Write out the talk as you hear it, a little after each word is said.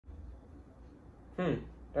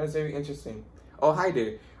That's very interesting. Oh, hi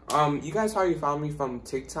there. You guys probably found me from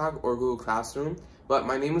TikTok or Google Classroom, but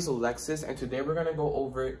my name is Alexis, and today we're gonna go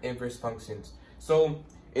over inverse functions. So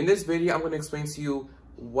in this video, I'm gonna explain to you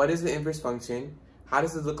what is the inverse function, how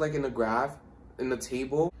does it look like in the graph, in the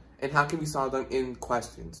table, and how can we solve them in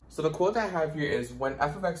questions. So the quote that I have here is, when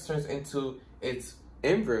f of x turns into its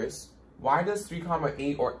inverse, why does 3,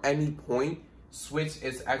 8 or any point switch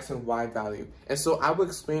its x and y value? And so I will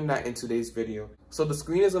explain that in today's video. So the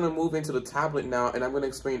screen is going to move into the tablet now, and I'm going to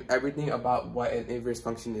explain everything about what an inverse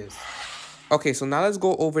function is. Okay, so now let's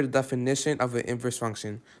go over the definition of an inverse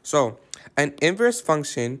function. So an inverse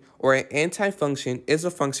function or an anti-function is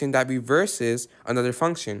a function that reverses another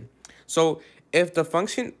function. So if the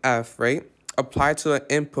function f, right, applied to an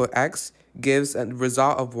input x gives a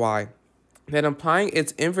result of y, then applying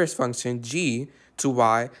its inverse function g to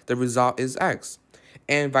y, the result is x,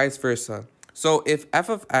 and vice versa. So if f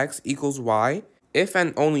of x equals y, if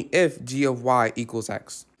and only if g of y equals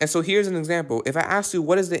x. And so here's an example. If I ask you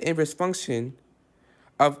what is the inverse function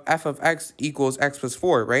of f of x equals x plus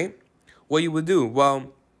 4, right? What you would do?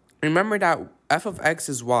 Well, remember that f of x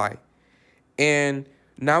is y. And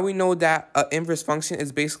now we know that an inverse function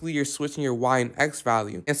is basically you're switching your y and x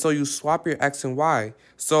value. And so you swap your x and y.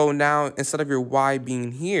 So now instead of your y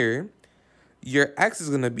being here, your x is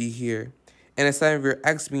going to be here. And instead of your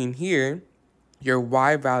x being here, your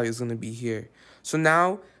y value is going to be here. So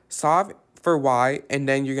now solve for y, and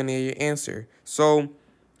then you're going to get your answer. So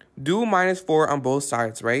do minus 4 on both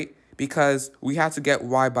sides, right? Because we have to get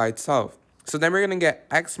y by itself. So then we're going to get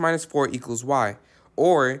x minus 4 equals y.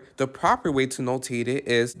 Or the proper way to notate it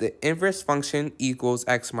is the inverse function equals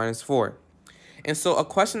x minus 4. And so a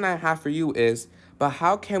question I have for you is, but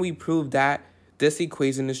how can we prove that this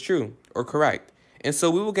equation is true or correct? And so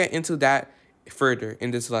we will get into that further in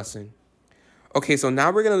this lesson. Okay, so now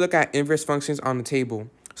we're going to look at inverse functions on the table.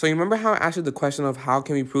 So you remember how I asked you the question of how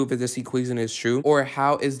can we prove that this equation is true? Or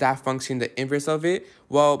how is that function the inverse of it?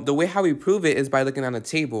 Well, the way how we prove it is by looking on the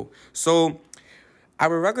table. So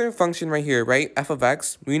our regular function right here, right, f of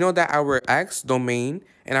x, we know that our x domain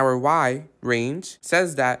and our y range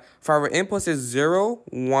says that for our inputs is 0,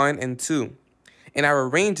 1, and 2. And our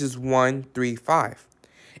range is 1, 3, 5.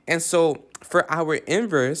 And so for our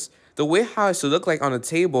inverse, the way how it should look like on the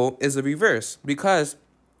table is the reverse, because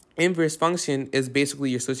inverse function is basically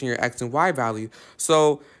you're switching your x and y value.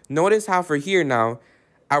 So notice how for here now,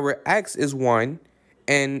 our x is 1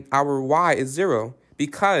 and our y is 0,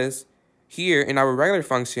 because here in our regular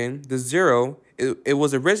function, the 0, it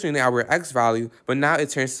was originally our x value, but now it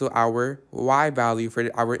turns to our y value for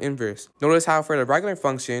our inverse. Notice how for the regular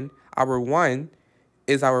function, our 1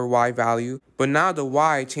 is our y value, but now the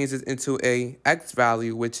y changes into a x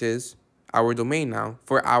value, which is our domain now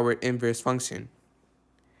for our inverse function.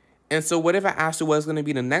 And so what if I asked you what's going to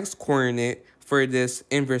be the next coordinate for this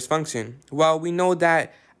inverse function? Well, we know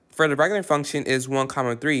that for the regular function is 1,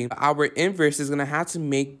 3. Our inverse is going to have to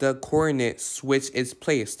make the coordinate switch its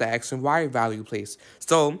place, the x and y value place.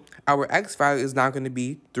 So our x value is now going to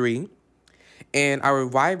be 3, and our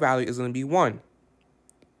y value is going to be 1.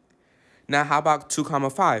 Now, how about 2,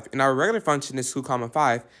 5? In our regular function is 2,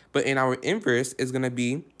 5, but in our inverse is going to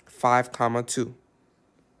be 5, 2.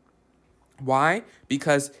 Why?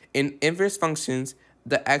 Because in inverse functions,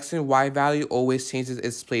 the x and y value always changes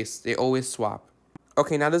its place. They always swap.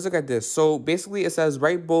 Okay, now let's look at this. So basically it says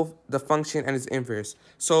write both the function and its inverse.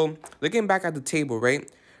 So looking back at the table, right?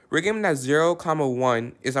 We're given that 0,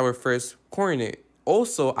 1 is our first coordinate.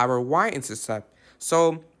 Also our y-intercept.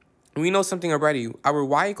 So we know something already. Our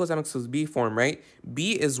y equals mx plus b form, right?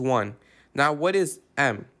 B is 1. Now what is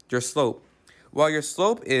m? Your slope. Well, your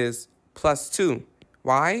slope is plus 2.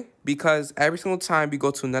 Why? Because every single time we go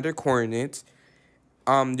to another coordinate,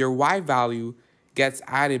 your y value gets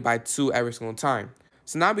added by 2 every single time.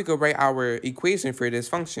 So now we could write our equation for this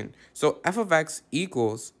function. So f of x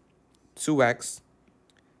equals 2x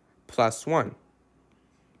plus 1.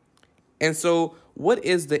 And so what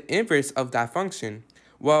is the inverse of that function?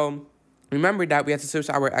 Well, remember that we have to switch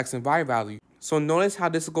our x and y value. So notice how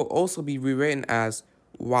this will also be rewritten as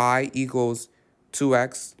y equals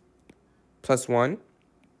 2x plus 1.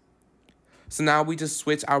 So now we just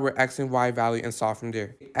switch our x and y value and solve from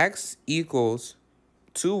there. X equals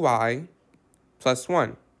 2y plus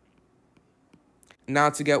 1. Now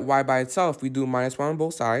to get y by itself, we do minus 1 on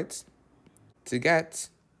both sides to get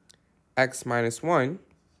x minus 1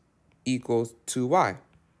 equals 2y.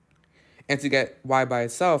 And to get y by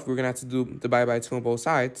itself, we're going to have to do divide by 2 on both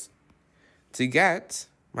sides to get,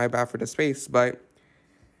 my bad for the space, but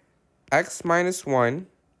x minus 1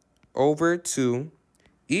 over 2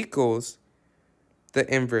 equals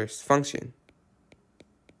the inverse function.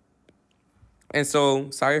 And so,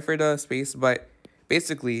 sorry for the space, but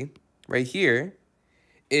basically, right here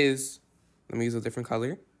is, let me use a different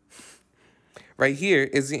color. Right here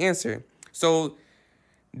is the answer. So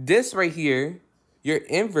this right here, your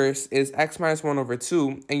inverse is x minus 1 over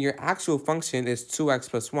 2, and your actual function is 2x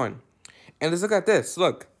plus 1. And let's look at this.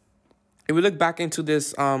 Look, if we look back into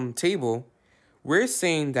this table, we're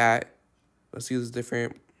saying that, let's use a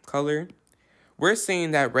different color. We're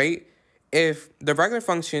saying that, right, if the regular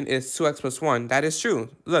function is 2x plus 1, that is true.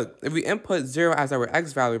 Look, if we input 0 as our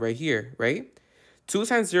x value right here, right, 2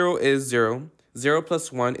 times 0 is 0. 0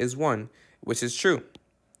 plus 1 is 1, which is true.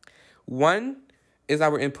 1 is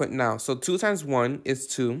our input now. So 2 times 1 is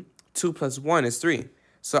 2. 2 plus 1 is 3.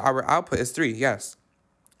 So our output is 3, yes.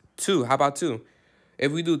 2, how about 2?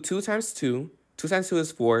 If we do 2 times 2, 2 times 2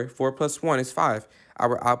 is 4. 4 plus 1 is 5.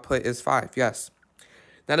 Our output is 5, yes.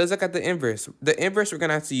 Now let's look at the inverse. The inverse, we're going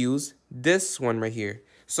to have to use this one right here.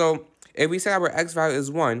 So if we say our x value is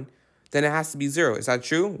 1, then it has to be 0. Is that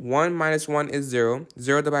true? 1 minus 1 is 0.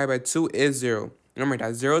 0 divided by 2 is 0. Remember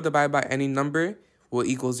that 0 divided by any number will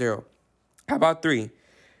equal 0. How about 3?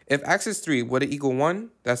 If x is 3, would it equal 1?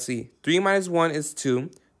 Let's see. 3 minus 1 is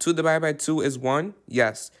 2. 2 divided by 2 is 1.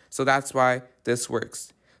 Yes. So that's why this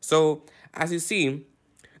works. So as you see,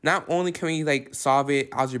 not only can we solve it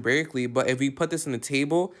algebraically, but if we put this in the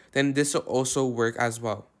table, then this will also work as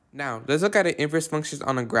well. Now, let's look at the inverse functions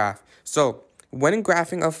on a graph. So when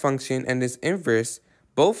graphing a function and its inverse,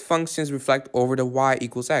 both functions reflect over the y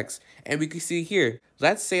equals x. And we can see here,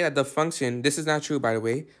 let's say that the function, this is not true by the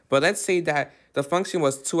way, but let's say that the function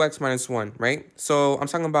was 2x minus 1, right? So I'm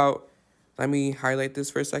talking about, let me highlight this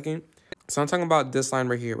for a second. So I'm talking about this line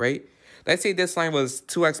right here, right? Let's say this line was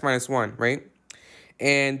 2x minus 1, right?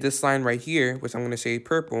 And this line right here, which I'm going to shade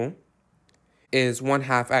purple, is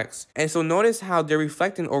 1/2 x. And so notice how they're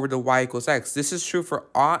reflecting over the y equals x. This is true for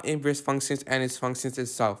all inverse functions and its functions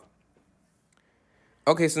itself.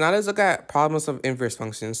 Okay, so now let's look at problems of inverse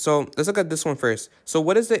functions. So let's look at this one first. So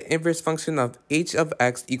what is the inverse function of h of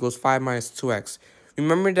x equals 5 minus 2x?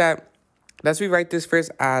 Remember that, let's rewrite this first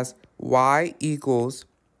as y equals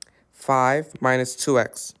 5 minus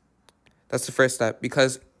 2x. That's the first step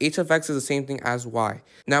because h of x is the same thing as y.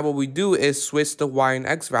 Now what we do is switch the y and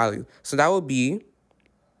x value. So that will be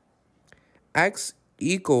x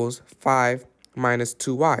equals 5 minus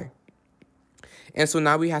 2y. And so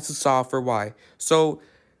now we have to solve for y. So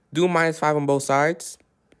do minus 5 on both sides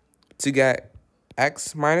to get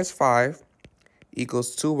x minus 5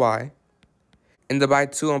 equals 2y. And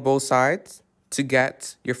divide 2 on both sides to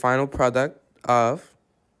get your final product of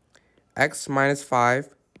x minus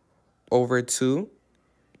 5 over 2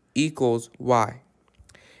 equals y.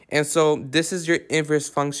 And so this is your inverse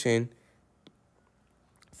function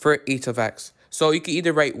for h of x. So you can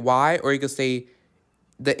either write y or you can say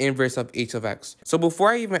the inverse of h of x. So before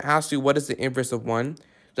I even ask you what is the inverse of 1,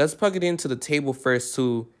 let's plug it into the table first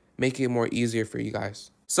to make it more easier for you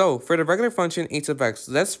guys. So for the regular function h of x,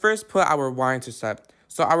 let's first put our y-intercept.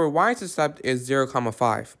 So our y-intercept is 0,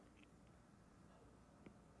 5.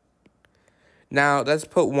 Now let's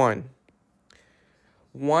put 1.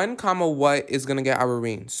 1 comma what is going to get our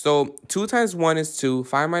range? So 2 times 1 is 2,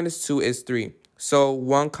 5 minus 2 is 3. So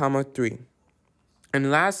 1 comma 3.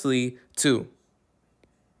 And lastly, 2.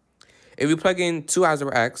 If we plug in 2 as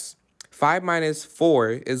our x, 5 minus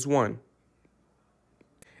 4 is 1.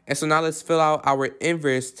 And so now let's fill out our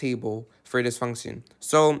inverse table for this function.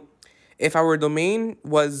 So if our domain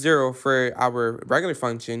was 0 for our regular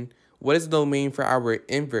function, what is the domain for our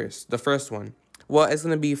inverse, the first one? Well, it's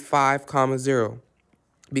going to be 5, 0,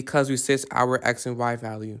 because we switched our x and y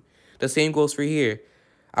value. The same goes for here.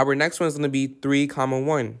 Our next one is going to be 3,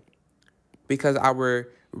 1, because our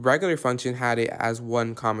regular function had it as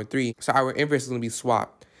 1, 3. So our inverse is going to be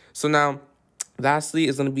swapped. So now, lastly,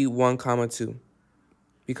 it's going to be 1, 2,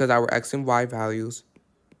 because our x and y values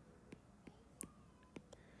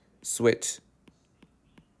switch.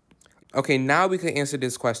 Okay, now we can answer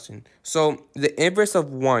this question. So the inverse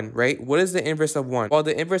of 1, right? What is the inverse of 1? Well,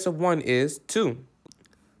 the inverse of 1 is 2.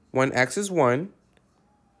 When x is 1,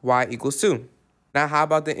 y equals 2. Now, how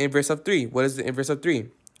about the inverse of 3? What is the inverse of 3?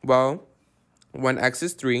 Well, when x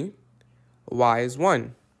is 3, y is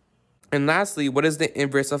 1. And lastly, what is the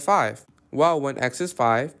inverse of 5? Well, when x is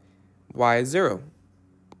 5, y is 0.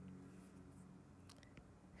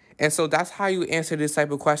 And so that's how you answer this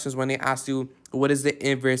type of questions when they ask you, what is the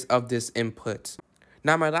inverse of this input?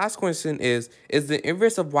 Now, my last question is the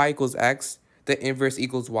inverse of y equals x the inverse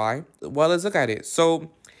equals y? Well, let's look at it.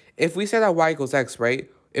 So if we say that y equals x, right?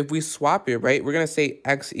 If we swap it, right, we're going to say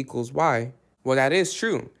x equals y. Well, that is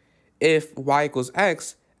true. If y equals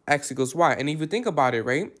x, x equals y. And if you think about it,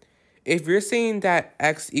 right, if you're saying that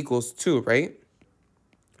x equals 2, right?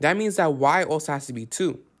 That means that y also has to be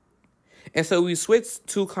 2. And so we switch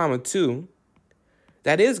 2 comma 2.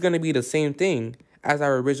 That is going to be the same thing as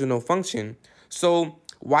our original function. So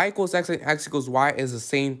y equals x and x equals y is the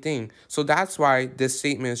same thing. So that's why this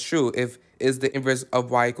statement is true. If is the inverse of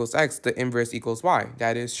y equals x, the inverse equals y.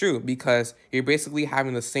 That is true because you're basically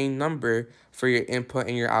having the same number for your input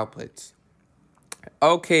and your outputs.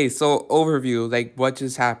 Okay, so overview, like what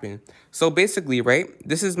just happened. So basically, right,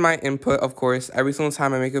 this is my input, of course. Every single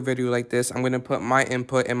time I make a video like this, I'm going to put my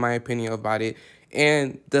input and my opinion about it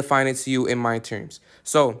and define it to you in my terms.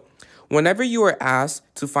 So whenever you are asked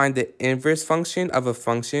to find the inverse function of a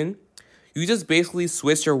function, you just basically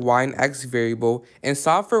switch your y and x variable and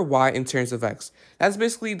solve for y in terms of x. That's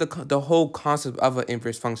basically the whole concept of an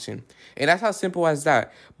inverse function. And that's how simple as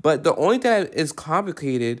that. But the only thing that is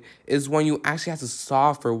complicated is when you actually have to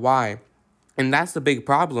solve for y. And that's the big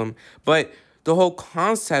problem. But the whole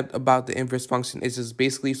concept about the inverse function is just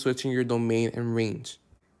basically switching your domain and range.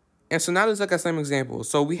 And so now let's look at some examples.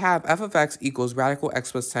 So we have f of x equals radical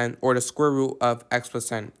x plus 10 or the square root of x plus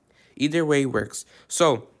 10. Either way works.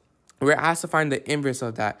 So we're asked to find the inverse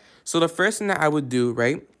of that. So the first thing that I would do,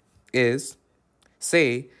 right, is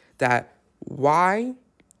say that y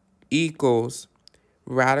equals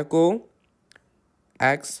radical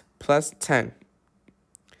x plus 10.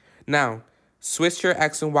 Now, switch your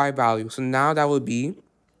x and y value. So now that would be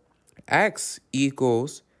x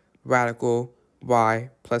equals radical y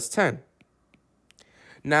plus 10.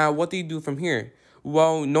 Now, what do you do from here?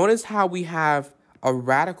 Well, notice how we have a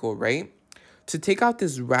radical, right? To take out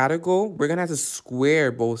this radical, we're going to have to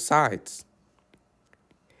square both sides.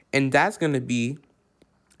 And that's going to be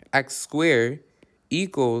x squared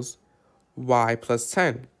equals y plus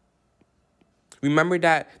 10. Remember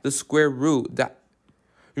that the square root,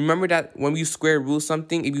 remember that when you square root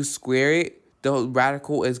something, if you square it, the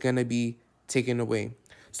radical is going to be taken away.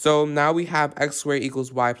 So now we have x squared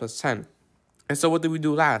equals y plus 10. And so what did we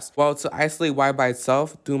do last? Well, to isolate y by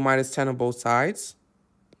itself, do minus 10 on both sides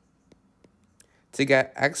to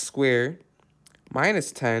get x squared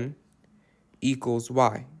minus 10 equals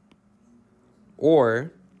y,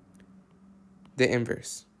 or the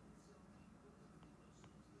inverse.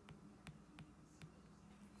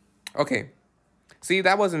 Okay, see,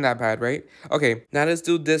 that wasn't that bad, right? Okay, now let's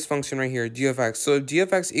do this function right here, g of x. So if g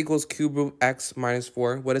of x equals cube root x minus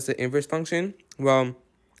 4, what is the inverse function? Well,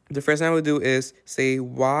 the first thing I would do is say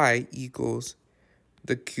y equals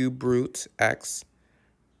the cube root x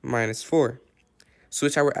minus 4.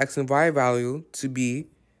 Switch our x and y value to be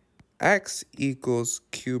x equals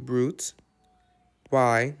cube root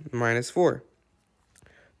y minus 4.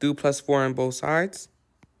 Do plus 4 on both sides.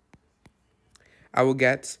 I will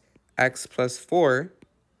get x plus 4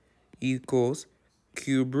 equals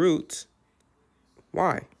cube root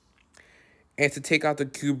y. And to take out the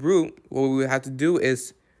cube root, what we would have to do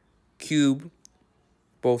is cube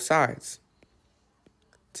both sides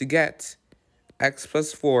to get x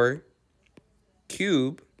plus 4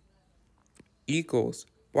 cube equals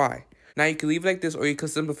y. Now you can leave it like this, or you could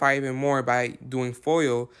simplify even more by doing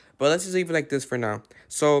FOIL, but let's just leave it like this for now.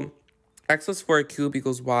 So x plus 4 cube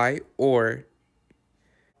equals y, or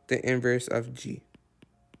the inverse of g,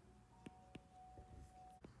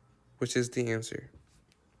 which is the answer.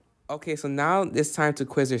 Okay, so now it's time to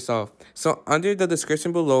quiz yourself. So under the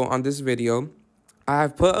description below on this video, I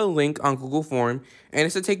have put a link on Google Form, and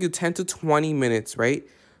it's to take you 10 to 20 minutes, right,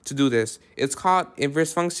 to do this. It's called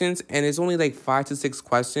inverse functions, and it's only like 5 to 6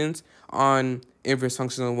 questions on inverse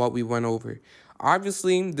functions and what we went over.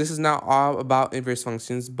 Obviously, this is not all about inverse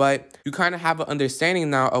functions, but you kind of have an understanding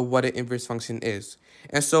now of what an inverse function is.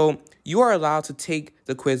 And so you are allowed to take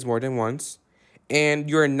the quiz more than once, and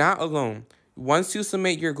you're not alone. Once you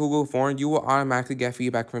submit your Google form, you will automatically get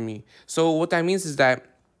feedback from me. So what that means is that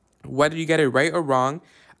whether you get it right or wrong,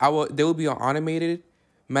 there will be an automated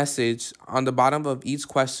message on the bottom of each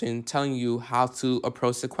question telling you how to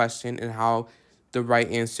approach the question and how the right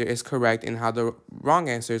answer is correct and how the wrong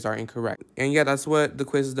answers are incorrect. And yeah, that's what the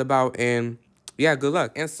quiz is about. And yeah, good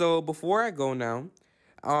luck. And so before I go now,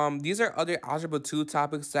 these are other Algebra 2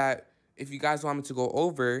 topics that if you guys want me to go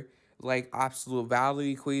over, like absolute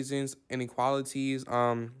value equations, inequalities,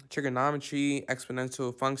 trigonometry,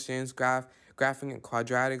 exponential functions, graphing and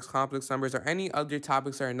quadratics, complex numbers, or any other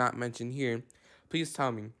topics that are not mentioned here, please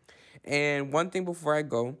tell me. And one thing before I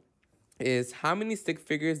go is, how many stick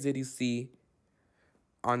figures did you see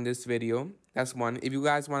on this video? That's one. If you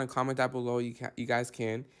guys want to comment that below, you guys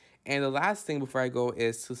can. And the last thing before I go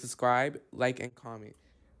is to subscribe, like, and comment.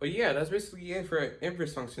 But yeah, that's basically it for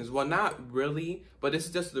inverse functions. Well, not really, but this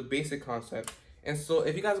is just the basic concept. And so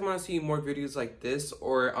if you guys want to see more videos like this,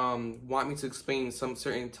 or want me to explain some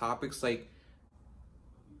certain topics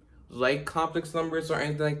like complex numbers or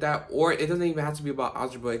anything like that, or it doesn't even have to be about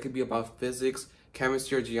algebra, it could be about physics,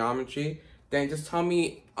 chemistry, or geometry, then just tell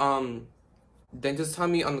me on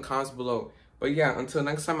the comments below. But yeah, until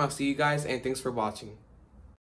next time, I'll see you guys, and thanks for watching.